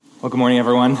Well, good morning,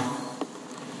 everyone.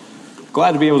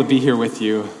 Glad to be able to be here with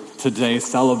you today,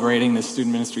 celebrating this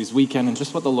Student Ministries weekend and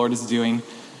just what the Lord is doing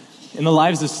in the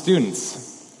lives of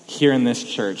students here in this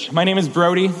church. My name is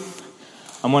Brody.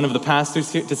 I'm one of the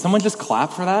pastors here. Did someone just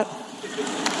clap for that?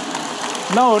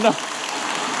 No.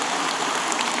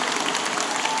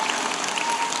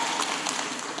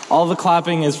 All the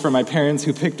clapping is for my parents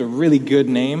who picked a really good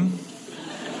name.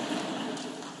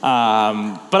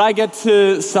 But I get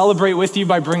to celebrate with you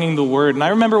by bringing the word. And I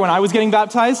remember when I was getting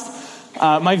baptized,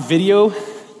 my video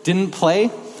didn't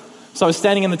play. So I was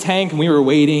standing in the tank and we were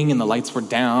waiting and the lights were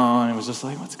down. It was just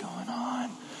like, what's going on?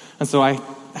 And so I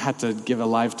had to give a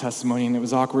live testimony and it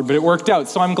was awkward, but it worked out.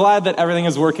 So I'm glad that everything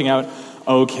is working out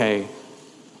okay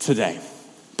today.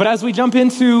 But as we jump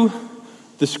into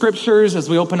the scriptures, as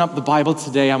we open up the Bible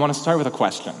today, I want to start with a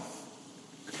question.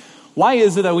 Why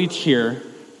is it that we cheer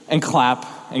and clap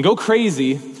and go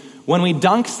crazy when we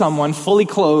dunk someone fully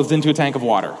clothed into a tank of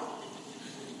water?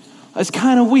 It's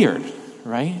kind of weird,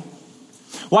 right?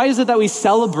 Why is it that we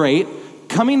celebrate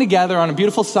coming together on a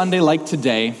beautiful Sunday like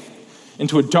today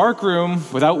into a dark room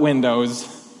without windows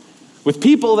with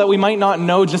people that we might not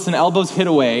know just an elbow's hit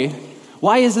away?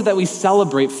 Why is it that we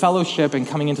celebrate fellowship and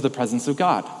coming into the presence of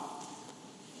God?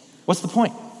 What's the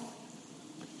point?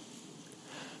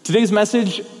 Today's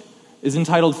message is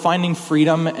entitled Finding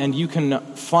Freedom, and you can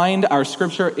find our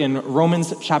scripture in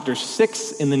Romans chapter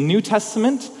 6 in the New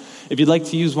Testament. If you'd like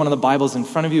to use one of the Bibles in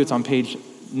front of you, it's on page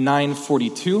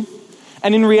 942.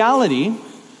 And in reality,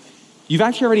 you've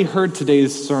actually already heard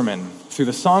today's sermon through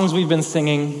the songs we've been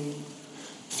singing,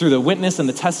 through the witness and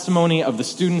the testimony of the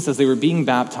students as they were being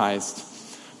baptized.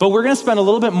 But we're going to spend a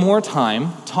little bit more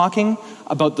time talking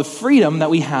about the freedom that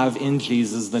we have in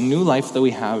Jesus, the new life that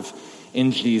we have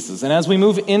in Jesus. And as we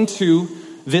move into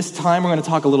this time, we're going to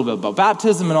talk a little bit about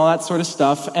baptism and all that sort of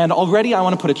stuff. And already I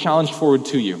want to put a challenge forward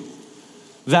to you.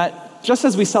 That just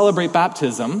as we celebrate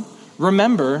baptism,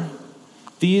 remember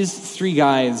these three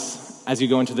guys as you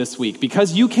go into this week.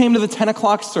 Because you came to the 10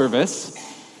 o'clock service,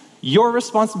 your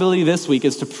responsibility this week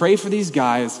is to pray for these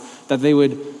guys that they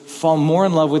would fall more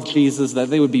in love with Jesus, that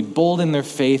they would be bold in their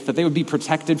faith, that they would be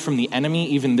protected from the enemy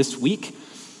even this week,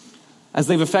 as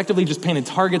they've effectively just painted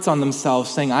targets on themselves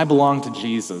saying, I belong to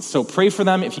Jesus. So pray for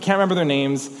them. If you can't remember their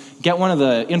names, get one of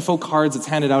the info cards that's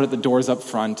handed out at the doors up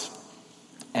front,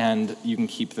 and you can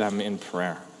keep them in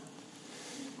prayer.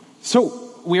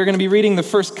 So we are going to be reading the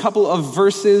first couple of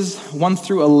verses, 1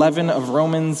 through 11 of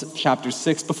Romans chapter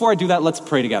 6. Before I do that, let's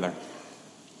pray together.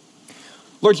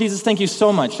 Lord Jesus, thank you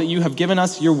so much that you have given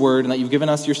us your word and that you've given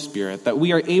us your spirit, that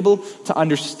we are able to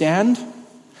understand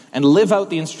and live out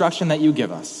the instruction that you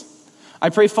give us. I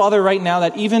pray, Father, right now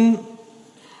that even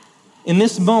in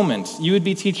this moment, you would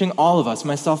be teaching all of us,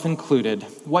 myself included,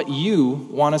 what you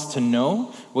want us to know,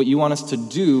 what you want us to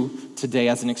do today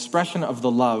as an expression of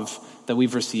the love that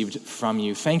we've received from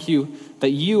you. Thank you that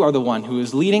you are the one who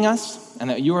is leading us and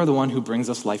that you are the one who brings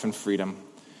us life and freedom.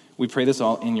 We pray this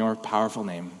all in your powerful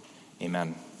name.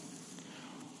 Amen.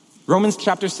 Romans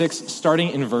chapter 6, starting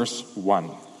in verse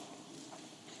 1.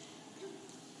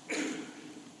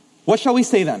 What shall we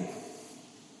say then?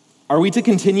 Are we to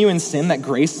continue in sin that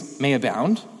grace may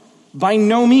abound? By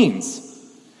no means.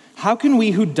 How can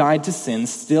we who died to sin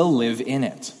still live in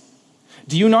it?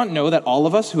 Do you not know that all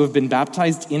of us who have been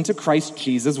baptized into Christ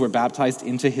Jesus were baptized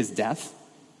into his death?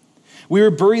 We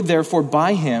were buried therefore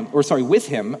with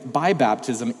him by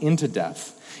baptism into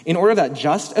death, in order that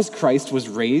just as Christ was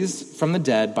raised from the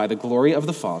dead by the glory of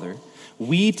the Father,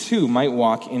 we too might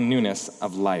walk in newness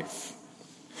of life.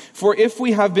 For if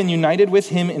we have been united with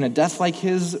him in a death like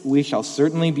his, we shall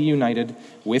certainly be united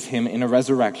with him in a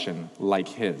resurrection like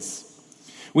his.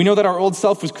 We know that our old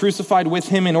self was crucified with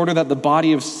him in order that the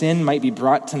body of sin might be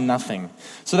brought to nothing,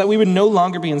 so that we would no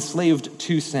longer be enslaved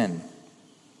to sin.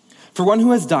 For one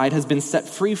who has died has been set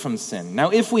free from sin. Now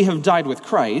if we have died with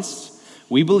Christ,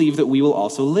 we believe that we will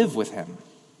also live with him.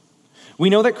 We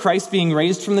know that Christ, being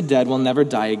raised from the dead, will never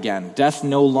die again. Death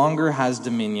no longer has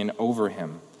dominion over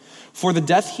him. For the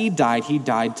death he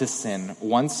died to sin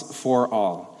once for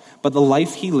all. But the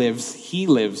life he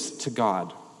lives to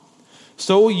God.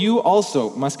 So you also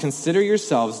must consider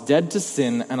yourselves dead to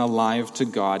sin and alive to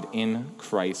God in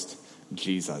Christ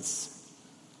Jesus.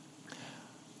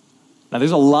 Now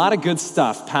there's a lot of good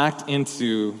stuff packed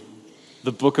into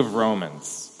the book of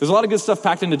Romans. There's a lot of good stuff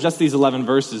packed into just these 11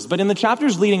 verses. But in the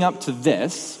chapters leading up to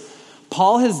this,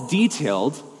 Paul has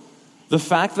detailed the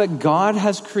fact that God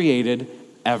has created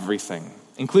everything,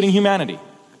 including humanity.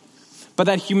 But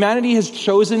that humanity has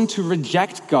chosen to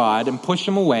reject God and push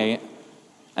him away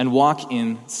and walk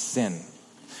in sin.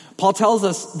 Paul tells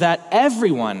us that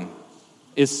everyone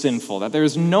is sinful, that there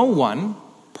is no one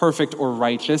perfect or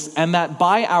righteous, and that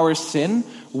by our sin,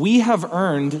 we have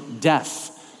earned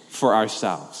death for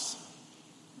ourselves.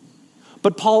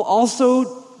 But Paul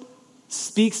also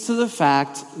speaks to the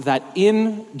fact that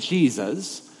in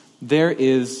Jesus, there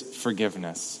is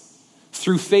forgiveness.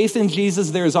 Through faith in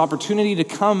Jesus, there is opportunity to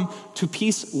come to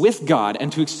peace with God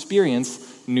and to experience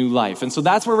new life. And so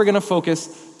that's where we're going to focus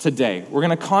today. We're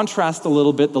going to contrast a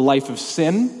little bit the life of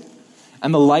sin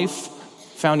and the life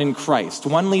found in Christ.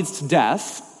 One leads to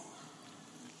death.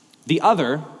 The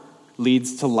other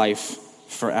leads to life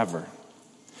forever.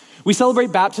 We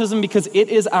celebrate baptism because it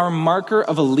is our marker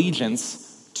of allegiance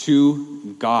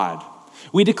to God.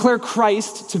 We declare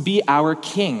Christ to be our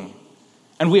King,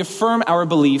 and we affirm our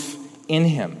belief in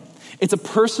him. It's a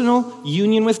personal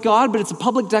union with God, but it's a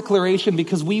public declaration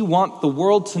because we want the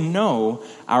world to know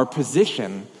our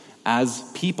position as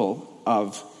people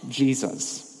of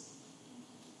Jesus.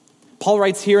 Paul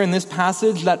writes here in this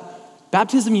passage that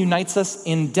baptism unites us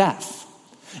in death.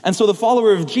 And so the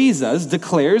follower of Jesus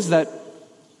declares that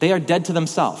they are dead to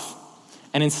themselves,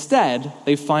 and instead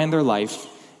they find their life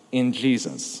in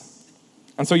Jesus.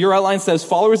 And so your outline says,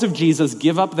 followers of Jesus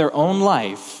give up their own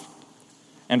life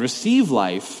and receive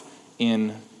life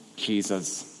in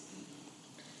Jesus.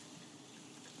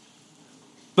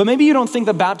 But maybe you don't think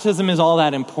that baptism is all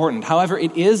that important. However,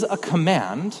 it is a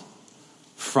command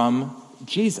from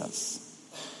Jesus.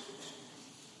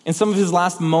 In some of his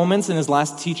last moments, in his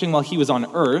last teaching while he was on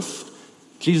earth,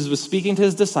 Jesus was speaking to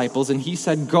his disciples, and he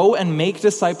said, "Go and make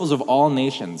disciples of all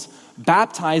nations,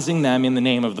 baptizing them in the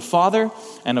name of the Father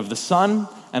and of the Son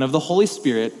and of the Holy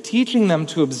Spirit, teaching them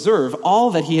to observe all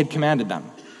that he had commanded them."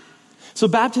 So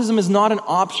baptism is not an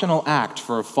optional act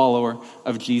for a follower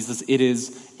of Jesus. It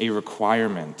is a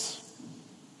requirement.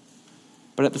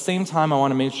 But at the same time, I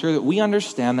want to make sure that we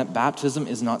understand that baptism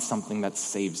is not something that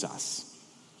saves us.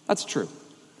 That's true.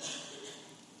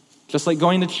 Just like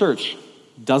going to church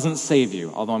doesn't save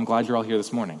you, although I'm glad you're all here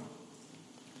this morning.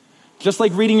 Just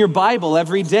like reading your Bible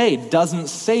every day doesn't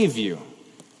save you.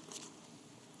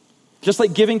 Just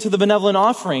like giving to the benevolent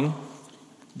offering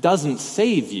doesn't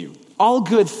save you. All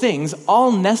good things,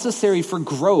 all necessary for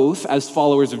growth as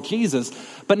followers of Jesus,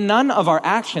 but none of our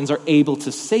actions are able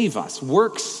to save us.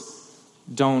 Works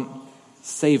don't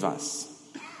save us.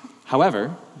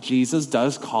 However, Jesus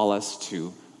does call us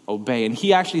to obey, and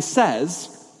he actually says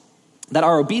that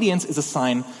our obedience is a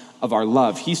sign of our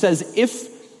love. He says, if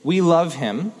we love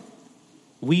him,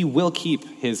 we will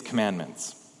keep his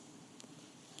commandments.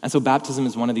 And so baptism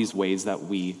is one of these ways that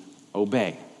we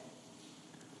obey.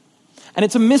 And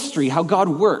it's a mystery how God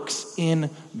works in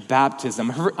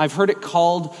baptism. I've heard it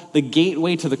called the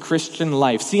gateway to the Christian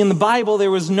life. See, in the Bible,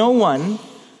 there was no one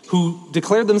who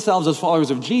declared themselves as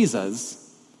followers of Jesus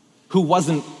who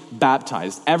wasn't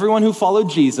baptized. Everyone who followed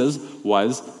Jesus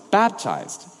was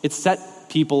baptized. It set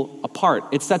people apart.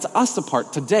 It sets us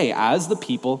apart today as the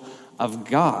people of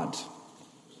God.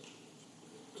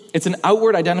 It's an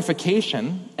outward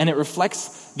identification, and it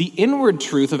reflects the inward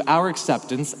truth of our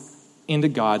acceptance into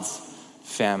God's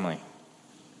family.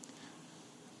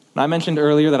 Now, I mentioned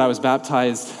earlier that I was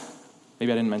baptized,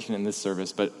 maybe I didn't mention it in this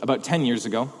service, but about 10 years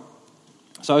ago.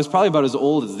 So I was probably about as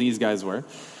old as these guys were.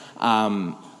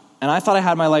 And I thought I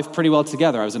had my life pretty well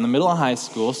together. I was in the middle of high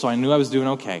school, so I knew I was doing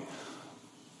okay.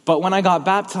 But when I got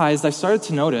baptized, I started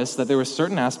to notice that there were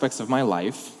certain aspects of my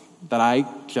life that I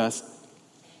just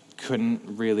couldn't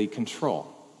really control.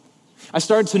 I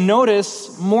started to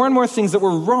notice more and more things that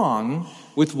were wrong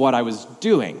with what I was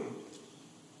doing.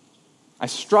 I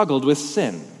struggled with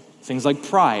sin, things like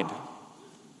pride,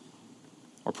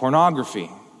 or pornography,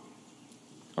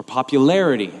 or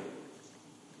popularity,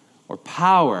 or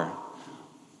power.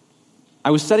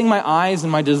 I was setting my eyes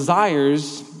and my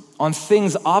desires on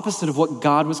things opposite of what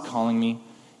God was calling me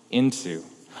into.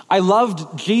 I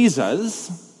loved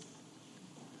Jesus,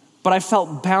 but I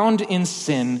felt bound in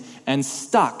sin and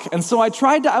stuck. And so I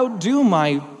tried to outdo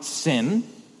my sin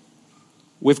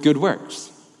with good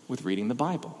works, with reading the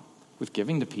Bible, with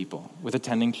giving to people, with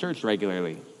attending church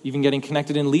regularly, even getting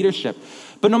connected in leadership.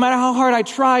 But no matter how hard I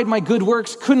tried, my good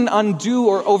works couldn't undo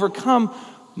or overcome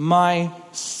my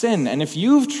sin. And if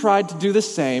you've tried to do the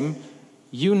same,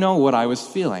 you know what I was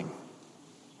feeling.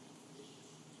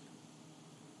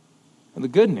 And the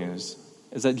good news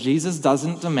is that Jesus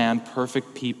doesn't demand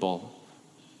perfect people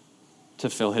to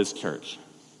fill his church.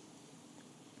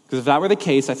 Because if that were the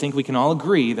case, I think we can all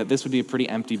agree that this would be a pretty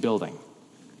empty building.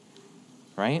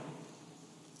 Right?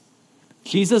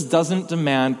 Jesus doesn't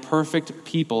demand perfect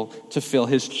people to fill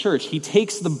his church. He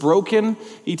takes the broken,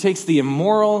 he takes the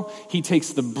immoral, he takes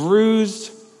the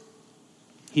bruised,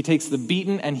 he takes the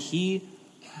beaten, and he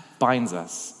binds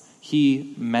us.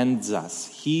 He mends us.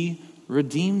 He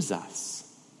redeems us.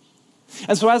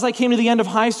 And so as I came to the end of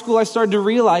high school, I started to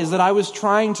realize that I was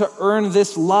trying to earn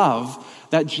this love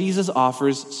that Jesus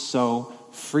offers so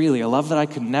freely. A love that I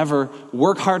could never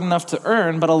work hard enough to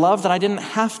earn, but a love that I didn't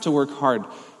have to work hard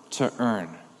to earn.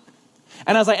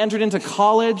 And as I entered into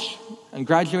college and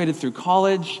graduated through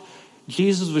college,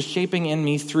 Jesus was shaping in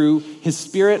me through his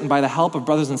Spirit and by the help of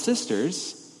brothers and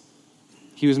sisters.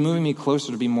 He was moving me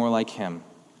closer to be more like him.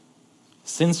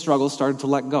 Sin struggles started to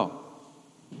let go.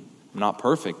 I'm not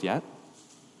perfect yet.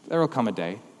 There will come a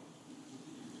day.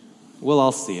 We'll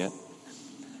all see it.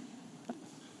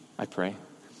 I pray.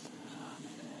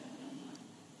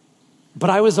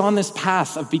 But I was on this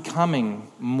path of becoming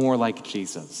more like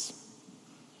Jesus.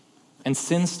 And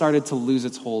sin started to lose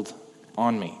its hold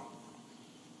on me.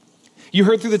 You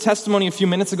heard through the testimony a few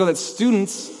minutes ago that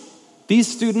these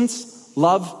students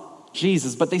love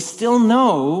Jesus, but they still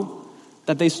know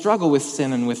that they struggle with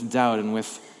sin and with doubt and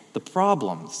with the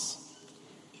problems.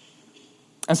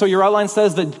 And so your outline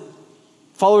says that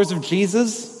followers of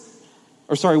Jesus,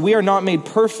 we are not made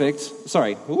perfect.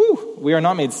 We are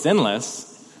not made sinless.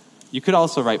 You could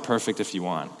also write perfect if you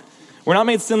want. We're not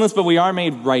made sinless, but we are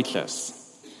made righteous.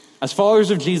 As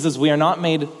followers of Jesus, we are not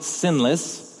made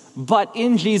sinless, but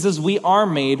in Jesus, we are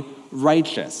made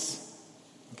righteous.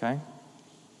 Okay?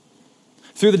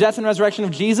 Through the death and resurrection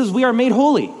of Jesus, we are made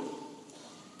holy.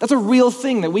 That's a real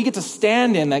thing that we get to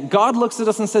stand in, that God looks at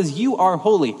us and says, you are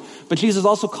holy. But Jesus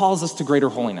also calls us to greater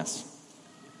holiness.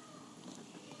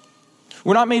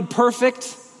 We're not made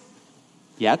perfect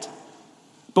yet,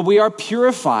 but we are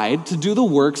purified to do the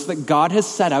works that God has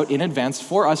set out in advance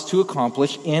for us to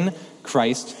accomplish in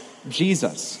Christ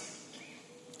Jesus.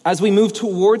 As we move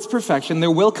towards perfection, there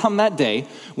will come that day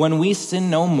when we sin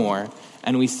no more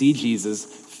and we see Jesus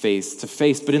face to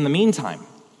face. But in the meantime,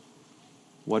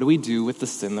 what do we do with the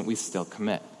sin that we still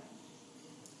commit?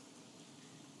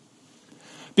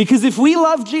 Because if we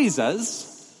love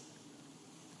Jesus,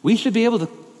 we should be able to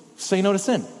say no to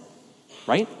sin,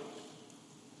 right?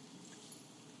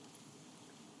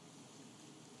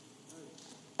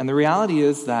 And the reality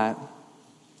is that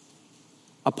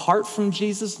apart from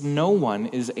Jesus, no one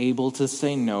is able to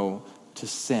say no to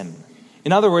sin.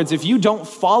 In other words, if you don't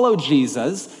follow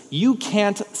Jesus, you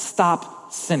can't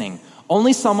stop sinning.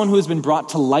 Only someone who has been brought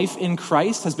to life in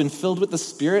Christ, has been filled with the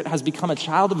Spirit, has become a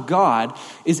child of God,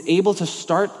 is able to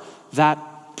start that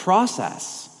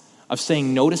process of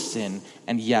saying no to sin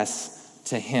and yes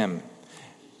to him.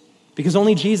 Because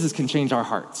only Jesus can change our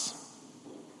hearts.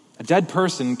 A dead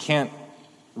person can't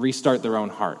restart their own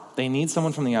heart. They need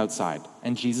someone from the outside,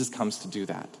 and Jesus comes to do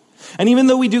that. And even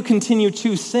though we do continue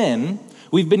to sin,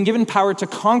 we've been given power to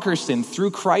conquer sin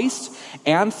through Christ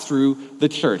and through the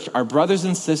church, our brothers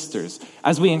and sisters.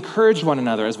 As we encourage one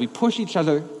another, as we push each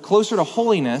other closer to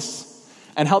holiness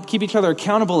and help keep each other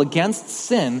accountable against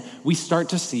sin, we start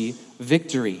to see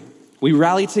victory. We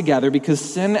rally together because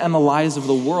sin and the lies of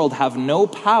the world have no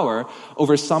power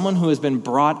over someone who has been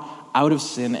brought out of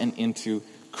sin and into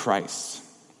Christ.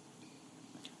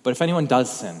 But if anyone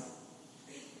does sin,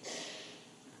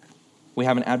 we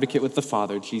have an advocate with the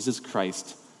Father, Jesus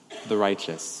Christ, the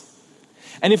righteous.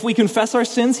 And if we confess our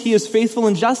sins, he is faithful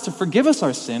and just to forgive us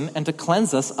our sin and to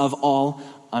cleanse us of all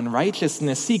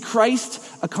unrighteousness. See, Christ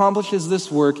accomplishes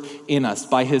this work in us.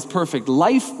 By his perfect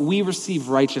life, we receive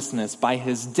righteousness. By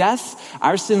his death,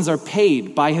 our sins are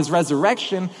paid. By his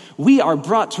resurrection, we are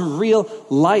brought to real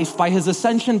life. By his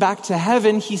ascension back to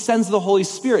heaven, he sends the Holy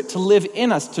Spirit to live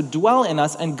in us, to dwell in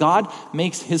us, and God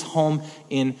makes his home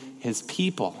in his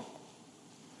people.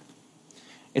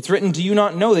 It's written, do you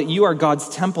not know that you are God's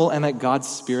temple and that God's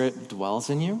Spirit dwells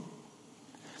in you?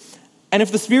 And if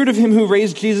the Spirit of him who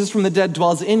raised Jesus from the dead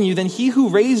dwells in you, then he who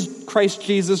raised Christ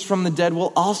Jesus from the dead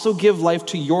will also give life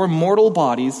to your mortal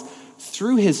bodies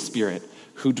through his Spirit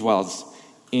who dwells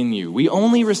in you. We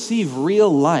only receive real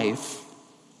life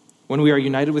when we are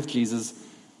united with Jesus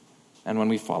and when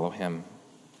we follow him.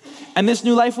 And this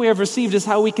new life we have received is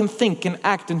how we can think and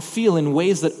act and feel in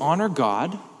ways that honor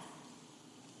God,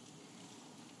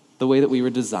 the way that we were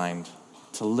designed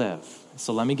to live.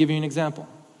 So let me give you an example.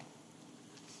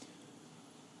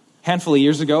 A handful of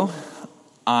years ago,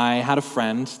 I had a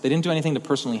friend. They didn't do anything to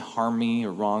personally harm me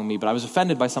or wrong me, but I was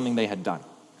offended by something they had done.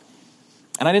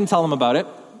 And I didn't tell them about it.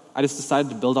 I just decided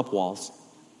to build up walls.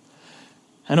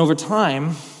 And over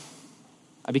time,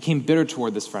 I became bitter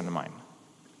toward this friend of mine.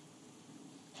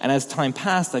 And as time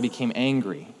passed, I became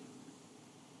angry.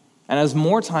 And as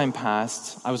more time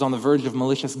passed, I was on the verge of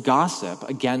malicious gossip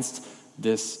against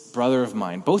this brother of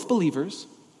mine. Both believers,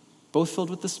 both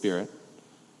filled with the Spirit,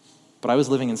 but I was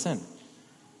living in sin.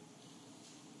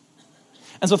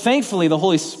 And so thankfully, the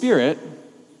Holy Spirit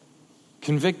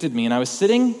convicted me, and I was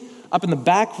sitting up in the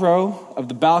back row of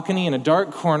the balcony in a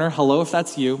dark corner. Hello, if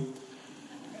that's you.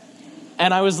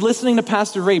 And I was listening to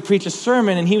Pastor Ray preach a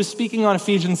sermon, and he was speaking on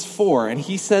Ephesians 4, and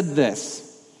he said this.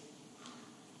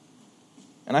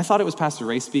 And I thought it was Pastor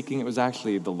Ray speaking. It was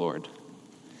actually the Lord.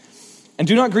 And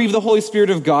do not grieve the Holy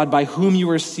Spirit of God, by whom you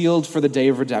were sealed for the day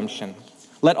of redemption.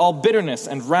 Let all bitterness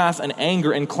and wrath and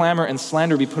anger and clamor and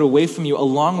slander be put away from you,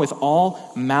 along with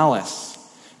all malice.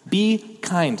 Be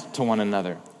kind to one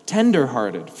another,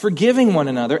 tender-hearted, forgiving one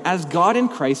another, as God in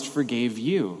Christ forgave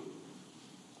you.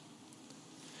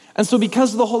 And so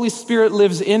because the Holy Spirit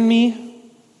lives in me,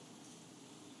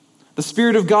 the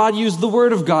Spirit of God used the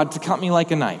Word of God to cut me like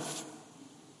a knife.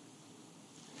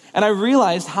 And I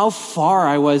realized how far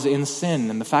I was in sin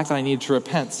and the fact that I needed to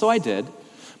repent. So I did.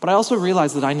 But I also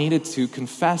realized that I needed to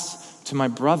confess to my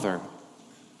brother.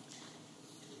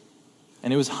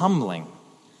 And it was humbling.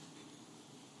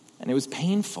 And it was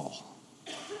painful.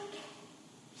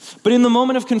 But in the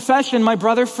moment of confession, my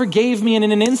brother forgave me, and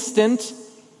in an instant,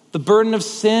 the burden of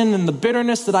sin and the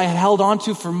bitterness that I had held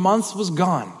onto for months was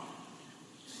gone.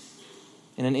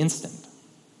 In an instant.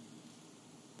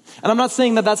 And I'm not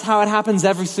saying that that's how it happens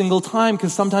every single time,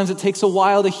 because sometimes it takes a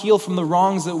while to heal from the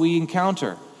wrongs that we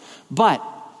encounter. But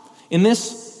in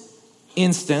this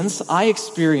instance, I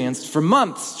experienced for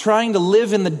months trying to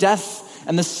live in the death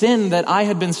and the sin that I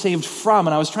had been saved from,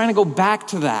 and I was trying to go back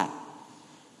to that.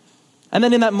 And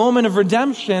then in that moment of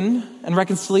redemption and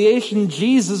reconciliation,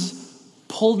 Jesus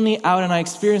pulled me out, and I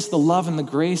experienced the love and the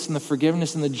grace and the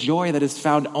forgiveness and the joy that is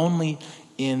found only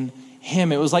in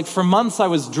Him. It was like for months I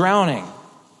was drowning,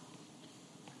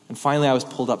 and finally I was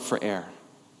pulled up for air.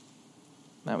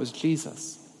 That was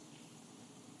Jesus.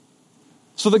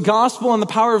 So the gospel and the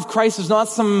power of Christ is not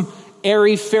some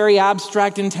airy, fairy,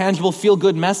 abstract, intangible,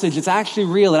 feel-good message. It's actually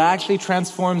real. It actually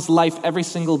transforms life every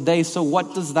single day. So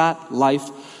what does that life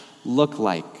look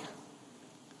like?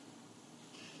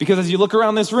 Because as you look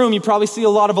around this room, you probably see a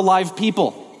lot of alive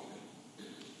people.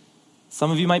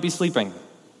 Some of you might be sleeping,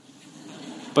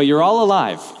 but you're all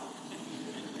alive.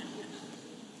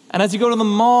 And as you go to the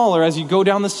mall, or as you go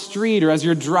down the street, or as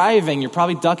you're driving, you're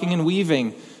probably ducking and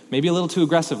weaving, maybe a little too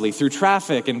aggressively, through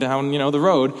traffic and down, the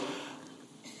road.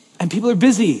 And people are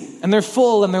busy, and they're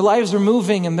full, and their lives are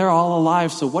moving, and they're all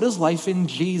alive. So what does life in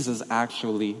Jesus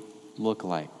actually look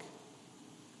like?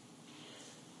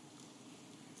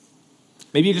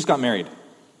 Maybe you just got married.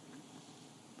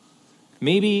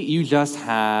 Maybe you just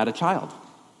had a child.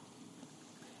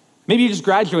 Maybe you just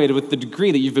graduated with the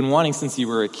degree that you've been wanting since you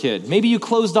were a kid. Maybe you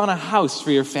closed on a house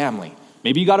for your family.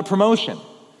 Maybe you got a promotion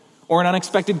or an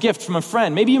unexpected gift from a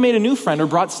friend. Maybe you made a new friend or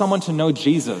brought someone to know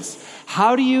Jesus.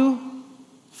 How do you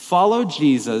follow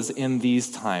Jesus in these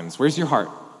times? Where's your heart?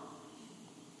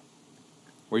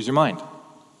 Where's your mind?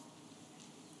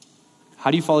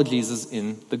 How do you follow Jesus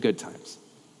in the good times?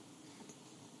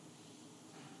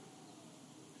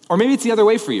 Or maybe it's the other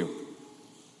way for you.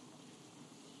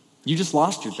 You just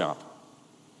lost your job.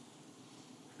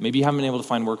 Maybe you haven't been able to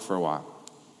find work for a while.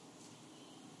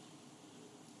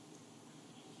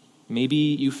 Maybe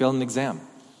you failed an exam.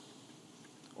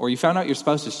 Or you found out your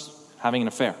spouse is having an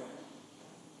affair.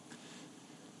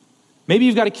 Maybe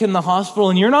you've got a kid in the hospital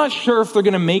and you're not sure if they're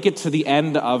going to make it to the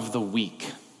end of the week.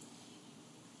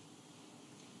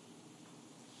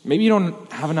 Maybe you don't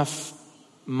have enough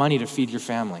money to feed your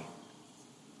family.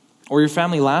 Or your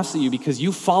family laughs at you because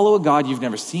you follow a God you've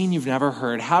never seen, you've never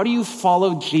heard. How do you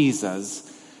follow Jesus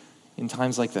in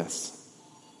times like this?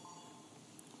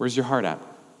 Where's your heart at?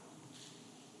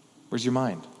 Where's your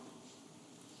mind?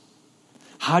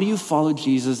 How do you follow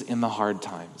Jesus in the hard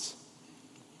times?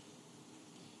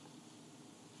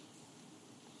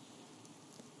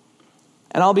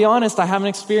 And I'll be honest, I haven't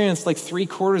experienced like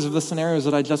 3/4 of the scenarios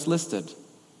that I just listed.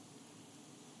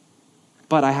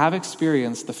 But I have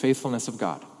experienced the faithfulness of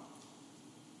God.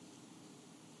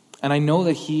 And I know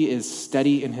that He is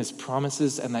steady in His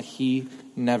promises and that He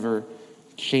never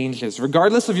changes.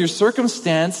 Regardless of your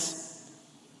circumstance,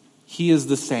 He is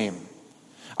the same.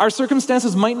 Our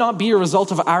circumstances might not be a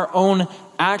result of our own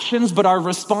actions, but our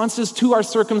responses to our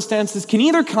circumstances can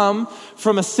either come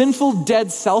from a sinful,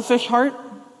 dead, selfish heart,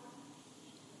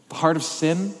 the heart of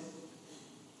sin,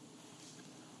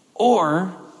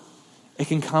 or it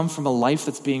can come from a life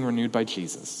that's being renewed by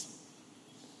Jesus.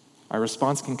 Our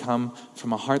response can come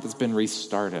from a heart that's been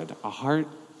restarted, a heart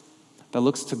that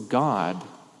looks to God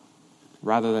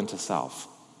rather than to self.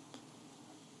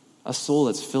 A soul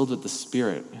that's filled with the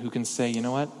Spirit who can say, you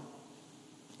know what?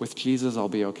 With Jesus, I'll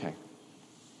be okay.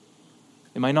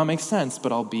 It might not make sense,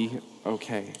 but I'll be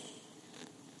okay.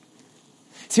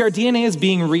 See, our DNA is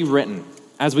being rewritten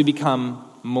as we become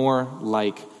more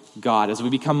like God, as we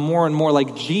become more and more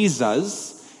like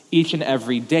Jesus each and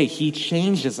every day. He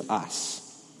changes us.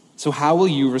 So how will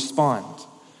you respond?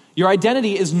 Your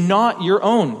identity is not your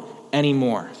own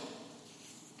anymore.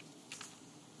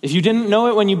 If you didn't know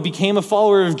it when you became a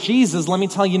follower of Jesus, let me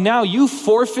tell you now, you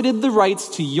forfeited the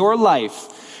rights to your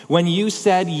life when you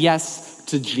said yes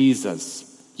to Jesus.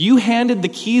 You handed the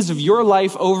keys of your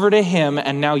life over to him,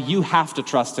 and now you have to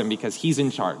trust him because he's in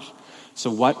charge. So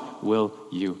what will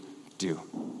you do?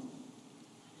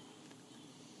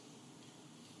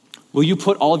 Will you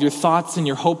put all of your thoughts and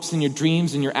your hopes and your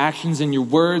dreams and your actions and your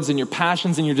words and your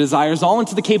passions and your desires all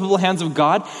into the capable hands of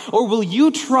God? Or will you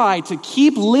try to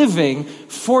keep living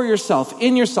for yourself,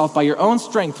 in yourself, by your own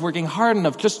strength, working hard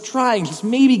enough, just trying, just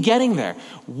maybe getting there?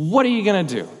 What are you going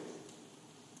to do?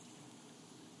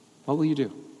 What will you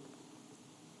do?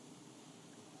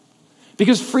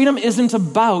 Because freedom isn't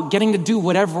about getting to do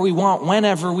whatever we want,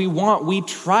 whenever we want. We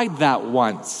tried that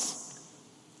once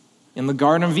in the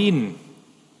Garden of Eden.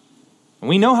 And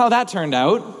we know how that turned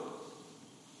out.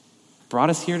 Brought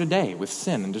us here today with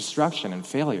sin and destruction and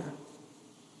failure.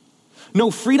 No,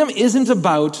 freedom isn't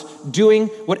about doing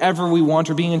whatever we want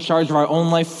or being in charge of our own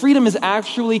life. Freedom is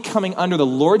actually coming under the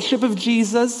lordship of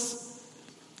Jesus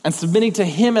and submitting to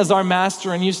him as our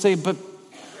master. And you say, but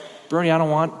Brody, I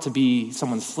don't want to be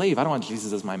someone's slave. I don't want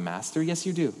Jesus as my master. Yes,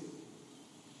 you do.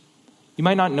 You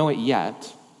might not know it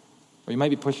yet, or you might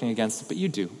be pushing against it, but you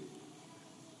do.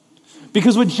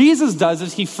 Because what Jesus does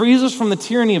is he frees us from the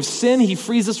tyranny of sin. He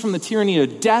frees us from the tyranny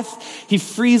of death. He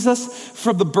frees us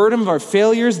from the burden of our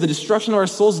failures, the destruction of our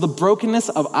souls, the brokenness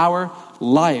of our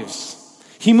lives.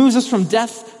 He moves us from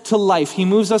death to life. He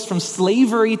moves us from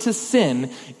slavery to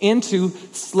sin into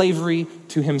slavery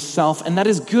to himself. And that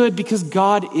is good because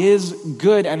God is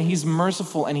good and he's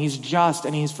merciful and he's just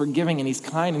and he's forgiving and he's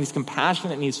kind and he's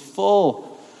compassionate and he's full.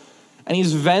 And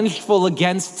he's vengeful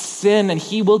against sin, and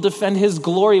he will defend his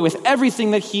glory with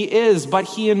everything that he is, but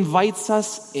he invites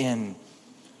us in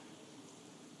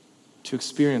to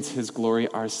experience his glory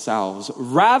ourselves,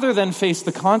 rather than face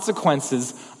the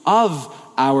consequences of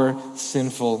our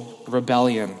sinful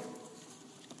rebellion.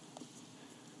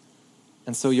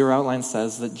 And so your outline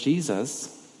says that Jesus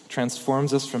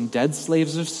transforms us from dead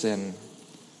slaves of sin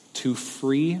to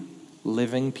free,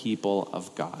 living people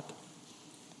of God.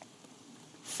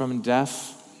 From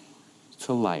death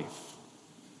to life.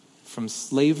 From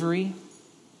slavery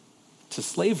to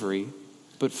slavery,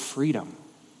 but freedom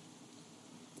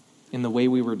in the way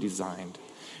we were designed.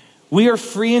 We are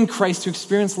free in Christ to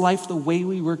experience life the way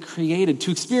we were created,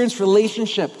 to experience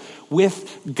relationship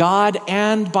with God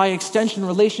and, by extension,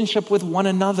 relationship with one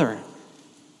another.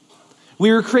 We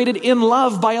were created in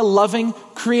love by a loving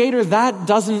Creator. That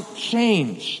doesn't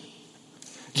change.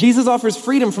 Jesus offers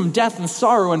freedom from death and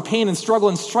sorrow and pain and struggle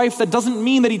and strife. That doesn't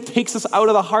mean that he takes us out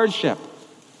of the hardship.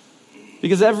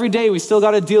 Because every day we still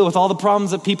got to deal with all the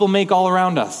problems that people make all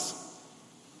around us.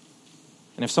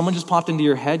 And if someone just popped into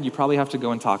your head, you probably have to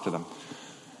go and talk to them.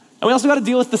 And we also got to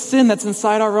deal with the sin that's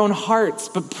inside our own hearts.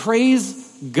 But praise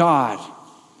God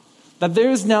that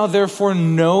there is now therefore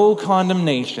no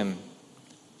condemnation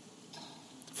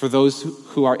for those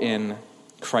who are in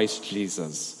Christ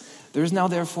Jesus. There is now,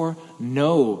 therefore,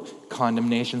 no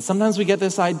condemnation. Sometimes we get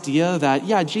this idea that,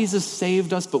 yeah, Jesus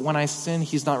saved us, but when I sin,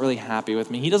 he's not really happy with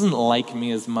me. He doesn't like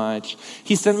me as much.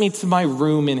 He sent me to my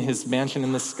room in his mansion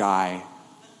in the sky.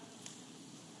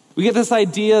 We get this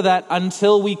idea that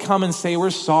until we come and say we're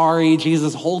sorry,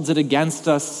 Jesus holds it against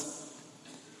us.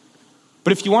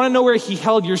 But if you want to know where he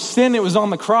held your sin, it was on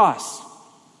the cross.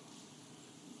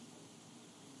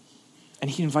 And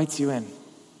he invites you in.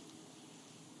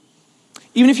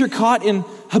 Even if you're caught in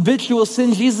habitual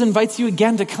sin, Jesus invites you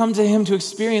again to come to him to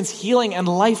experience healing and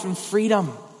life and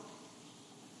freedom.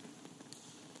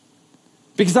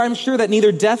 Because I'm sure that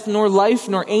neither death nor life,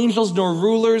 nor angels, nor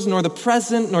rulers, nor the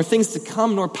present, nor things to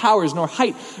come, nor powers, nor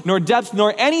height, nor depth,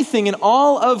 nor anything in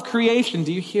all of creation.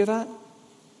 Do you hear that?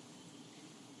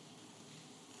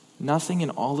 Nothing in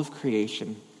all of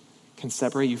creation can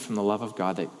separate you from the love of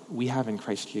God that we have in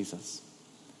Christ Jesus.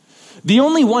 The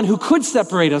only one who could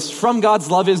separate us from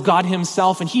God's love is God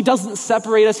himself, and he doesn't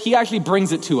separate us, he actually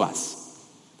brings it to us.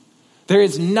 There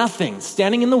is nothing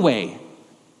standing in the way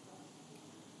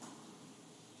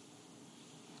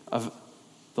of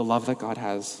the love that God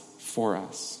has for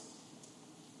us.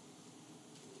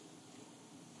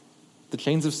 The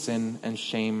chains of sin and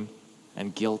shame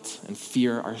and guilt and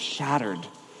fear are shattered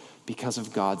because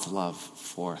of God's love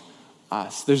for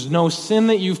us. There's no sin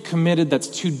that you've committed that's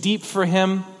too deep for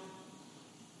him.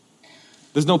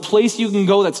 There's no place you can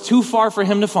go that's too far for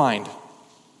him to find.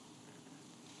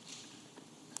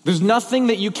 There's nothing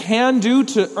that you can do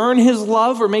to earn his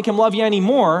love or make him love you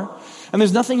anymore. And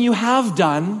there's nothing you have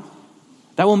done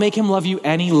that will make him love you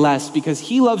any less, because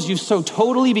he loves you so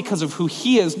totally because of who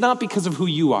he is, not because of who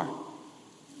you are.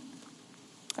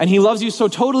 And he loves you so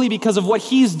totally because of what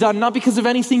he's done, not because of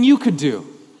anything you could do.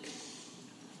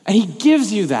 And he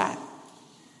gives you that.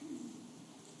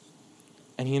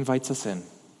 And he invites us in.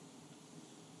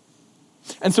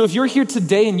 And so if you're here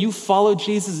today and you follow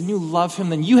Jesus and you love him,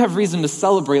 then you have reason to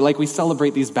celebrate like we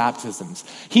celebrate these baptisms.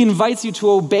 He invites you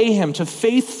to obey him, to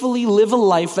faithfully live a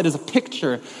life that is a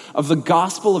picture of the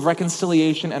gospel of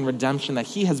reconciliation and redemption that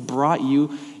he has brought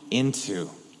you into.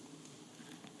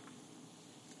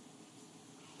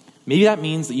 Maybe that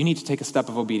means that you need to take a step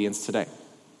of obedience today.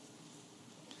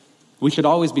 We should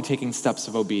always be taking steps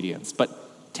of obedience,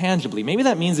 but tangibly, maybe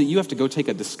that means that you have to go take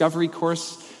a discovery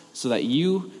course so that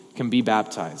you can be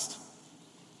baptized.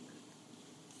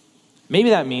 Maybe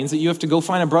that means that you have to go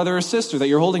find a brother or sister that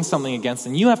you're holding something against,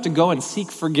 and you have to go and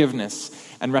seek forgiveness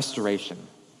and restoration.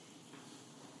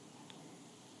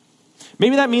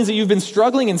 Maybe that means that you've been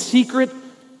struggling in secret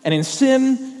and in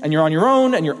sin, and you're on your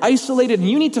own, and you're isolated, and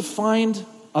you need to find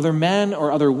other men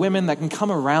or other women that can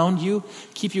come around you,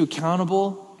 keep you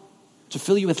accountable, to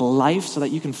fill you with life so that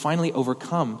you can finally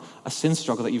overcome a sin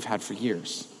struggle that you've had for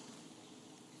years.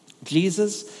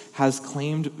 Jesus has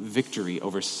claimed victory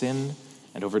over sin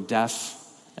and over death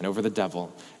and over the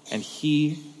devil, and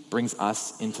he brings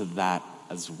us into that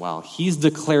as well. He's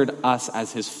declared us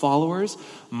as his followers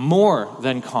more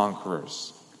than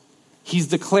conquerors. He's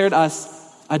declared us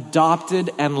adopted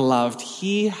and loved.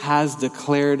 He has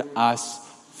declared us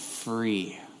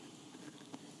free.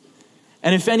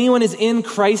 And if anyone is in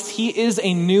Christ, he is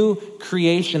a new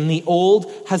creation. The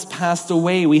old has passed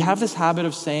away. We have this habit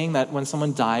of saying that when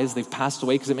someone dies, they've passed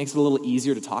away because it makes it a little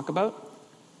easier to talk about.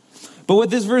 But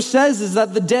what this verse says is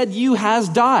that the dead you has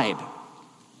died,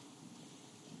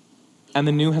 and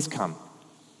the new has come.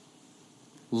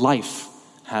 Life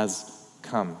has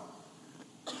come.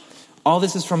 All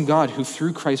this is from God, who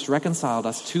through Christ reconciled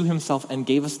us to himself and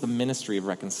gave us the ministry of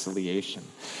reconciliation.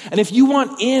 And if you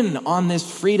want in on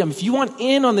this freedom, if you want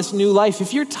in on this new life,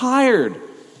 if you're tired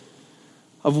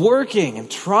of working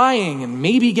and trying and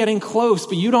maybe getting close,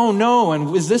 but you don't know,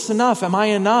 and is this enough? Am I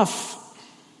enough?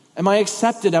 Am I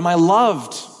accepted? Am I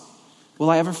loved?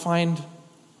 Will I ever find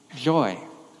joy?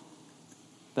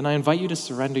 Then I invite you to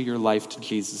surrender your life to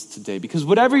Jesus today. Because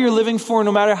whatever you're living for,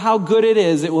 no matter how good it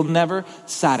is, it will never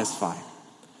satisfy.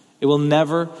 It will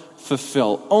never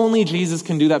fulfill. Only Jesus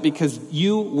can do that, because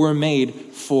you were made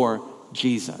for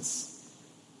Jesus.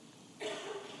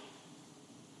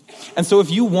 And so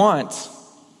if you want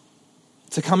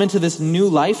to come into this new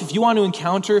life, if you want to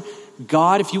encounter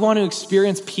God, if you want to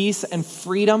experience peace and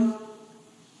freedom,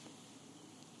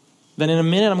 then in a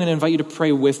minute I'm going to invite you to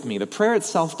pray with me. The prayer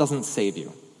itself doesn't save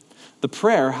you. The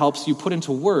prayer helps you put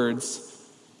into words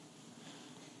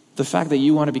the fact that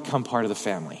you want to become part of the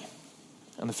family,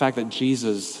 and the fact that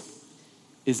Jesus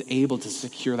is able to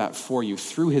secure that for you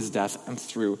through his death and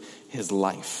through his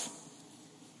life.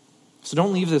 So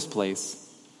don't leave this place,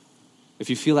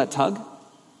 if you feel that tug,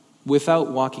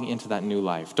 without walking into that new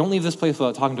life. Don't leave this place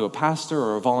without talking to a pastor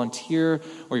or a volunteer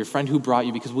or your friend who brought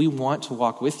you, because we want to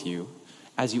walk with you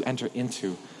as you enter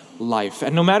into life.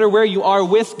 And no matter where you are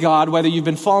with God, whether you've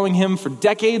been following him for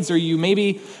decades or you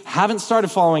maybe haven't started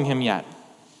following him yet,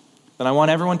 then I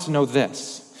want everyone to know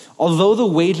this. Although the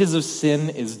wages of sin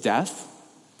is death,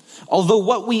 although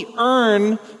what we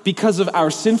earn because of our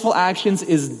sinful actions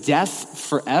is death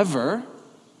forever,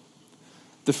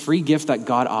 the free gift that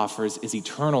God offers is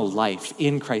eternal life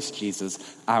in Christ Jesus,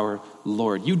 our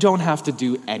Lord. You don't have to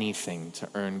do anything to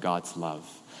earn God's love.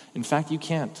 In fact, you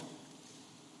can't.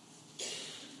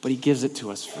 But he gives it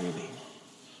to us freely.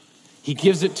 He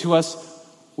gives it to us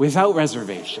without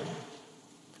reservation.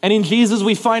 And in Jesus,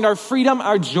 we find our freedom,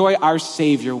 our joy, our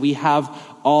Savior. We have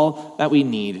all that we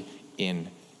need in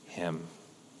him.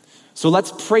 So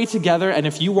let's pray together. And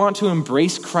if you want to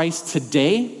embrace Christ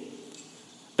today,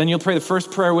 then you'll pray the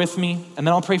first prayer with me, and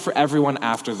then I'll pray for everyone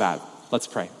after that. Let's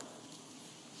pray.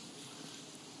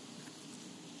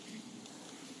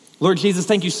 Lord Jesus,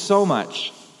 thank you so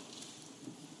much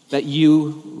that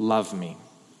you love me.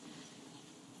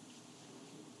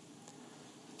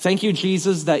 Thank you,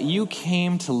 Jesus, that you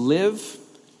came to live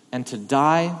and to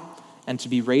die and to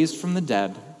be raised from the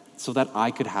dead so that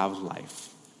I could have life.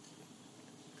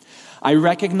 I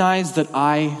recognize that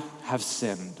I have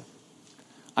sinned.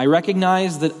 I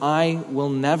recognize that I will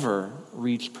never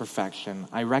reach perfection.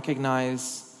 I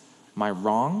recognize my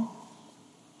wrong,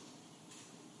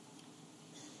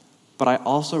 but I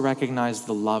also recognize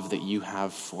the love that you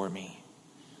have for me.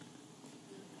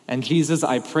 And Jesus,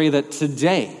 I pray that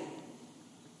today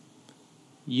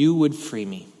you would free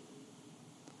me.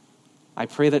 I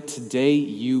pray that today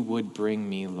you would bring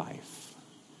me life.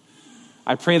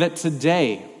 I pray that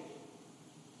today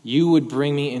you would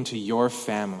bring me into your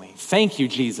family. Thank you,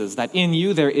 Jesus, that in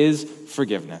you there is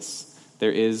forgiveness,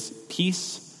 there is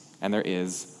peace, and there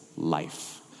is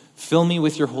life. Fill me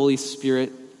with your Holy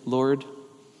Spirit, Lord,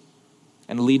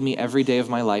 and lead me every day of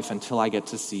my life until I get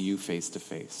to see you face to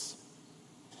face.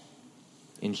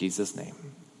 In Jesus' name.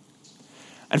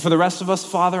 And for the rest of us,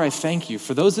 Father, I thank you.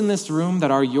 For those in this room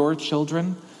that are your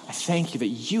children, I thank you that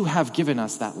you have given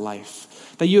us that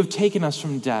life, that you have taken us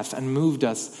from death and moved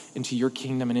us into your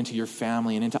kingdom and into your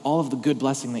family and into all of the good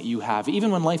blessing that you have,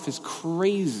 even when life is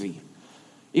crazy,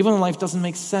 even when life doesn't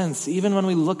make sense, even when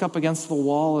we look up against the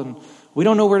wall and we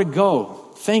don't know where to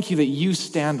go. Thank you that you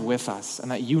stand with us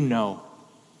and that you know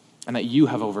and that you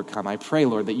have overcome. I pray,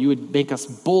 Lord, that you would make us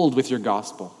bold with your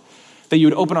gospel, that you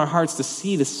would open our hearts to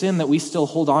see the sin that we still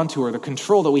hold on to or the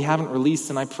control that we haven't released.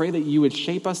 And I pray that you would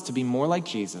shape us to be more like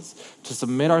Jesus, to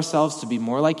submit ourselves to be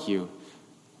more like you,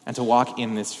 and to walk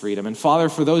in this freedom. And Father,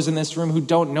 for those in this room who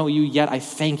don't know you yet, I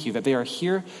thank you that they are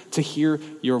here to hear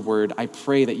your word. I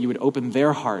pray that you would open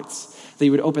their hearts, that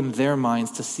you would open their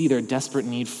minds to see their desperate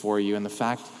need for you and the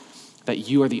fact that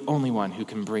you are the only one who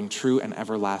can bring true and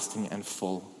everlasting and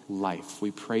full life.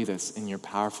 We pray this in your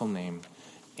powerful name.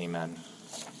 Amen.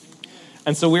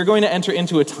 And so we're going to enter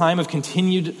into a time of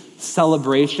continued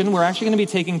celebration. We're actually going to be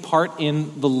taking part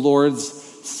in the Lord's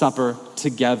Supper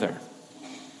together.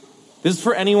 This is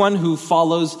for anyone who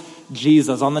follows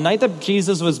Jesus. On the night that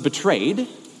Jesus was betrayed,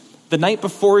 the night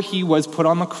before he was put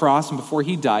on the cross and before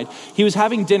he died, he was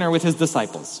having dinner with his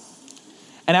disciples.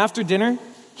 And after dinner,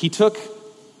 he took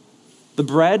the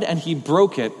bread and he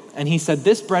broke it, and he said,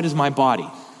 "This bread is my body,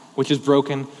 which is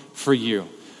broken for you."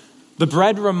 The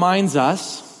bread reminds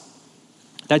us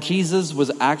that Jesus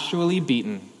was actually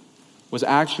beaten, was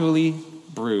actually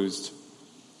bruised,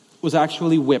 was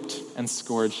actually whipped and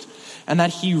scourged, and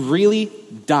that he really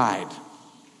died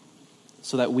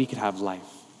so that we could have life.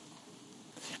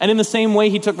 And in the same way,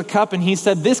 he took the cup and he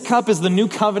said, "This cup is the new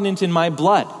covenant in my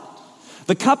blood."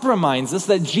 The cup reminds us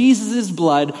that Jesus'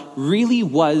 blood really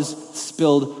was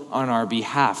spilled on our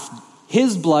behalf.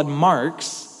 His blood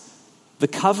marks the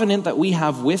covenant that we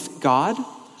have with God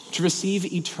to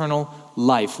receive eternal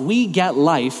life. We get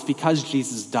life because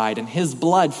Jesus died, and his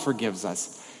blood forgives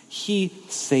us. He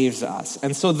saves us.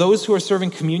 And so those who are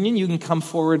serving communion, you can come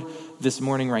forward this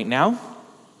morning right now.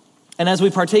 And as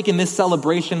we partake in this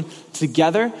celebration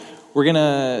together, we're going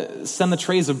to send the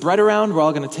trays of bread around. We're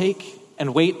all going to take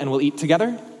and wait, and we'll eat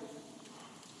together.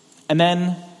 And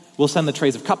then we'll send the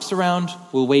trays of cups around.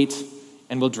 We'll wait,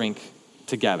 and we'll drink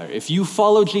together. If you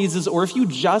follow Jesus, or if you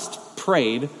just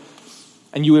prayed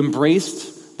and you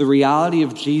embraced the reality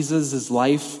of Jesus'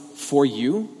 life for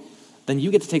you, then you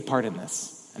get to take part in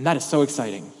this. And that is so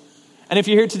exciting. And if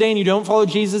you're here today and you don't follow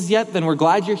Jesus yet, then we're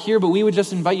glad you're here, but we would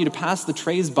just invite you to pass the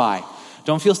trays by.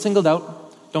 Don't feel singled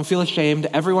out. Don't feel ashamed.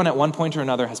 Everyone at one point or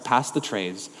another has passed the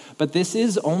trays. But this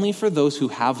is only for those who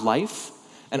have life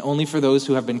and only for those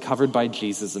who have been covered by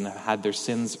Jesus and have had their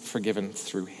sins forgiven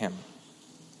through him.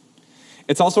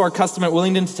 It's also our custom at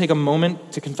Willingdon to take a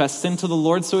moment to confess sin to the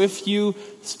Lord. So if you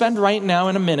spend right now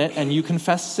in a minute and you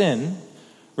confess sin,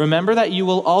 remember that you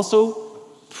will also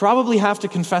probably have to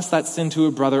confess that sin to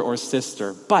a brother or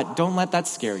sister. But don't let that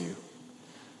scare you,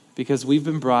 because we've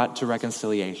been brought to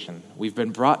reconciliation. We've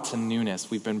been brought to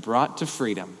newness. We've been brought to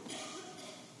freedom.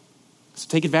 So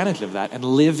take advantage of that and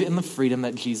live in the freedom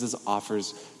that Jesus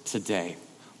offers today.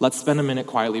 Let's spend a minute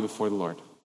quietly before the Lord.